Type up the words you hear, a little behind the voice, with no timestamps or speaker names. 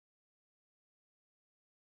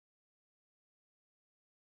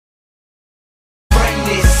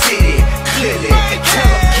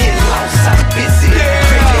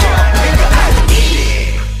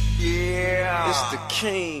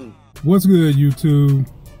What's good, YouTube?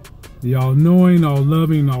 The all-knowing,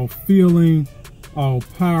 all-loving, all-feeling,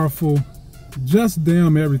 all-powerful, just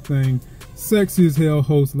damn everything, sexy as hell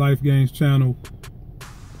host Life Gains channel,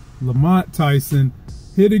 Lamont Tyson,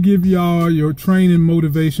 here to give y'all your training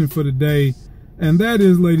motivation for the day. And that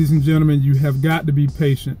is, ladies and gentlemen, you have got to be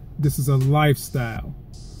patient. This is a lifestyle.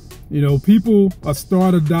 You know, people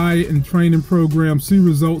start a diet and training program, see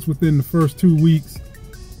results within the first 2 weeks,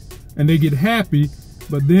 and they get happy.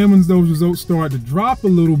 But then when those results start to drop a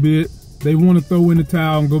little bit, they want to throw in the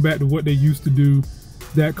towel and go back to what they used to do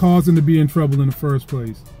that caused them to be in trouble in the first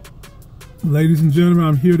place. Ladies and gentlemen,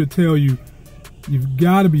 I'm here to tell you, you've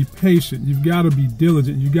got to be patient. You've got to be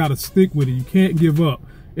diligent. You've got to stick with it. You can't give up.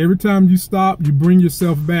 Every time you stop, you bring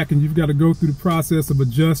yourself back, and you've got to go through the process of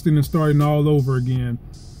adjusting and starting all over again.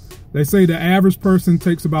 They say the average person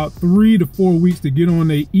takes about 3 to 4 weeks to get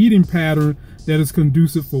on a eating pattern that is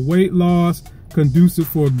conducive for weight loss, conducive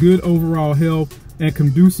for good overall health, and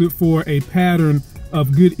conducive for a pattern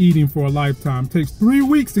of good eating for a lifetime. It takes 3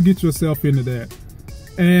 weeks to get yourself into that.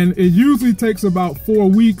 And it usually takes about 8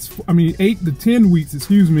 to 10 weeks,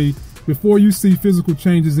 before you see physical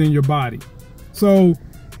changes in your body. So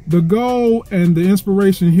the goal and the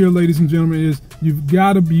inspiration here, ladies and gentlemen, is you've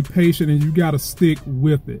got to be patient and you've got to stick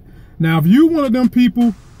with it. Now, if you're one of them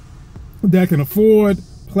people that can afford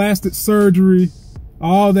plastic surgery,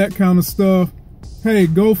 all that kind of stuff, hey,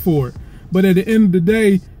 go for it. But at the end of the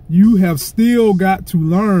day, you have still got to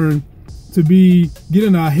learn to be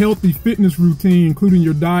getting a healthy fitness routine, including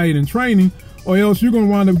your diet and training, or else you're going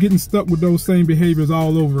to wind up getting stuck with those same behaviors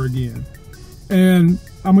all over again. And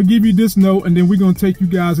I'm going to give you this note, and then we're going to take you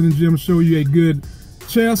guys in the gym and show you a good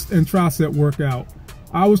chest and tricep workout.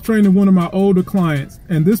 I was training one of my older clients,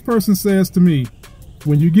 and this person says to me,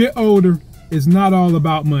 when you get older, it's not all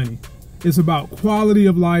about money. It's about quality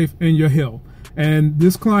of life and your health. And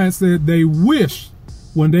this client said they wish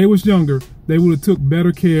when they was younger, they would have took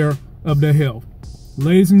better care of their health.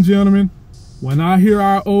 Ladies and gentlemen, when I hear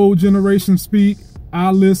our old generation speak,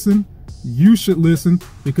 I listen. You should listen,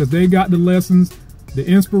 because they got the lessons, the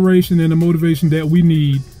inspiration, and the motivation that we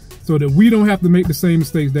need so that we don't have to make the same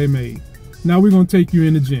mistakes they made. Now we're going to take you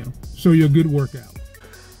in the gym, show you a good workout.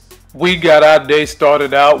 We got our day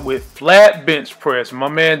started out with flat bench press. My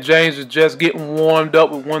man James is just getting warmed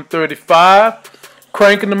up with 135,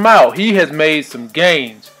 cranking them out. He has made some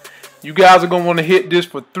gains. You guys are going to want to hit this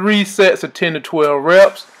for 3 sets of 10 to 12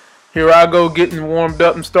 reps. Here I go getting warmed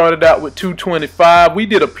up and started out with 225. We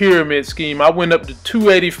did a pyramid scheme. I went up to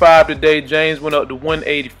 285 today. James went up to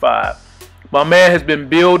 185. My man has been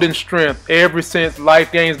building strength ever since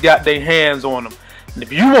Life Gains got their hands on him. And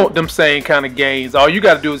if you want them same kind of gains, all you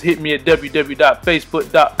got to do is hit me at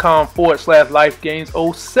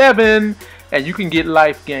www.facebook.com/LifeGains07, and you can get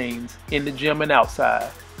Life Gains in the gym and outside.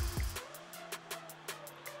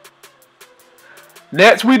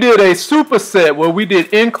 Next, we did a superset where we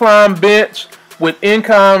did incline bench with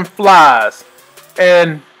incline flies.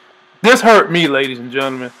 And this hurt me, ladies and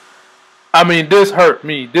gentlemen. I mean, this hurt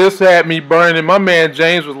me. This had me burning. My man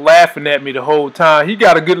James was laughing at me the whole time. He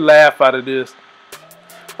got a good laugh out of this.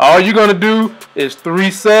 All you're going to do is 3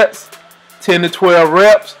 sets, 10 to 12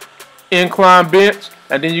 reps, incline bench,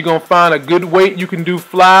 and then you're going to find a good weight you can do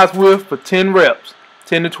flies with for 10 reps,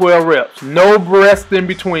 10 to 12 reps. No rest in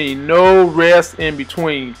between, no rest in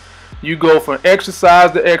between. You go from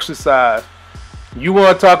exercise to exercise. You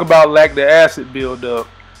want to talk about lactic acid buildup.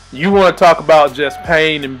 You want to talk about just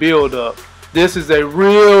pain and buildup. This is a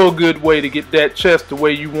real good way to get that chest the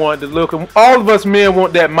way you want it to look. And all of us men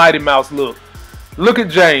want that Mighty Mouse look. Look at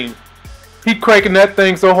James. He cranking that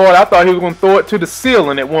thing so hard, I thought he was going to throw it to the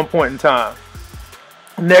ceiling at one point in time.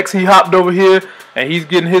 Next, he hopped over here, and he's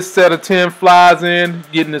getting his set of 10 flies in,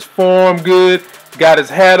 getting his form good, got his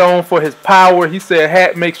hat on for his power. He said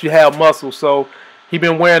hat makes you have muscle, so he's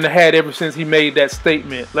been wearing the hat ever since he made that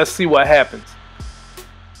statement. Let's see what happens.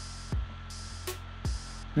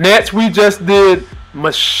 Next, we just did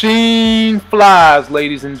machine flies,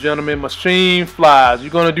 ladies and gentlemen, machine flies. You're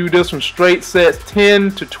going to do this from straight sets,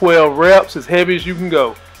 10 to 12 reps, as heavy as you can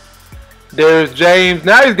go. There's James.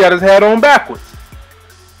 Now he's got his hat on backwards.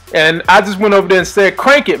 And I just went over there and said,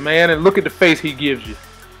 crank it, man, and look at the face he gives you.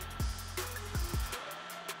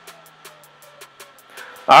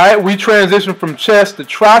 Alright, we transition from chest to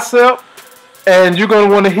tricep, and you're going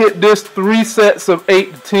to want to hit this 3 sets of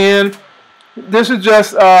 8 to 10. This is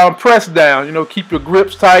just press down. You know, keep your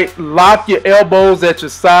grips tight, lock your elbows at your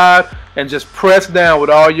side, and just press down with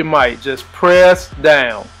all your might. Just press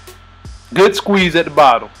down. Good squeeze at the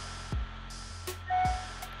bottom.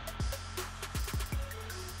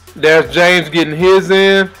 There's James getting his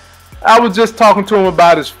in. I was just talking to him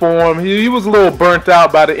about his form. He was a little burnt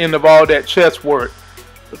out by the end of all that chest work.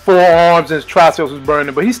 The forearms and his triceps was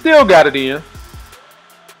burning, but he still got it in.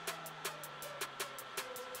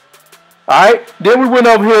 Alright, then we went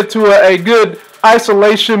over here to a good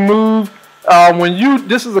isolation move.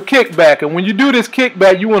 This is a kickback, and when you do this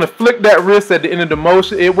kickback, you want to flick that wrist at the end of the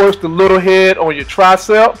motion. It works the little head on your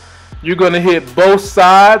tricep. You're going to hit both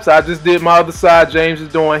sides. I just did my other side. James is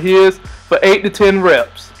doing his for 8 to 10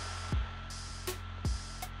 reps.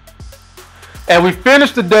 And we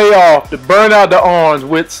finished the day off to burn out the arms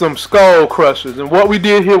with some skull crushers. And what we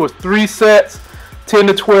did here was 3 sets, 10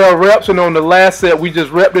 to 12 reps. And on the last set, we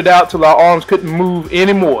just repped it out till our arms couldn't move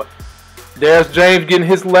anymore. There's James getting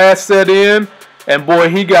his last set in. And boy,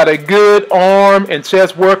 he got a good arm and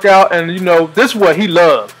chest workout. And you know, this is what he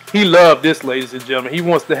loved. He loved this, ladies and gentlemen. He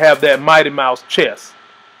wants to have that Mighty Mouse chest.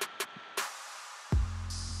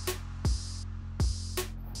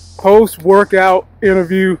 Post-workout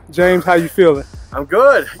interview, James, how you feeling? I'm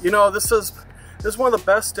good. You know, this is one of the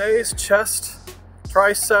best days. Chest,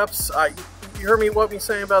 triceps. You heard me what me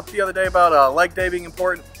saying about the other day about leg day being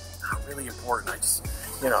important. Not really important. I just,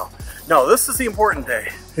 you know, no. This is the important day.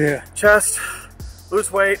 Yeah. Chest,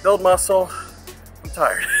 lose weight, build muscle. I'm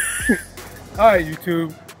tired. All right,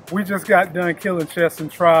 YouTube. We just got done killing chest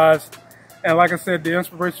and tries, and like I said, the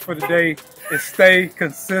inspiration for the day is stay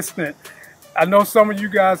consistent. I know some of you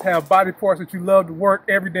guys have body parts that you love to work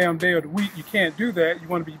every damn day of the week. You can't do that. You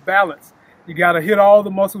want to be balanced. You got to hit all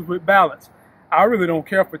the muscles with balance. I really don't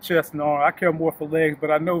care for chest and arm. I care more for legs,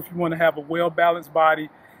 but I know if you want to have a well-balanced body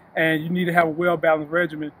and you need to have a well-balanced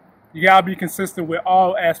regimen, you got to be consistent with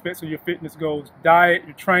all aspects of your fitness goals. Diet,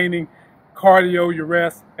 your training, cardio, your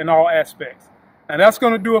rest, and all aspects. And that's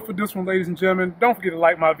going to do it for this one, ladies and gentlemen. Don't forget to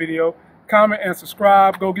like my video, comment, and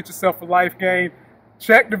subscribe. Go get yourself a life game.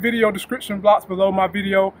 Check the video description box below my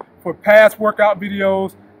video for past workout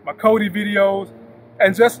videos, my Kodi videos,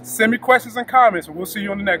 and just send me questions and comments, and we'll see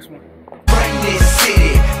you on the next one.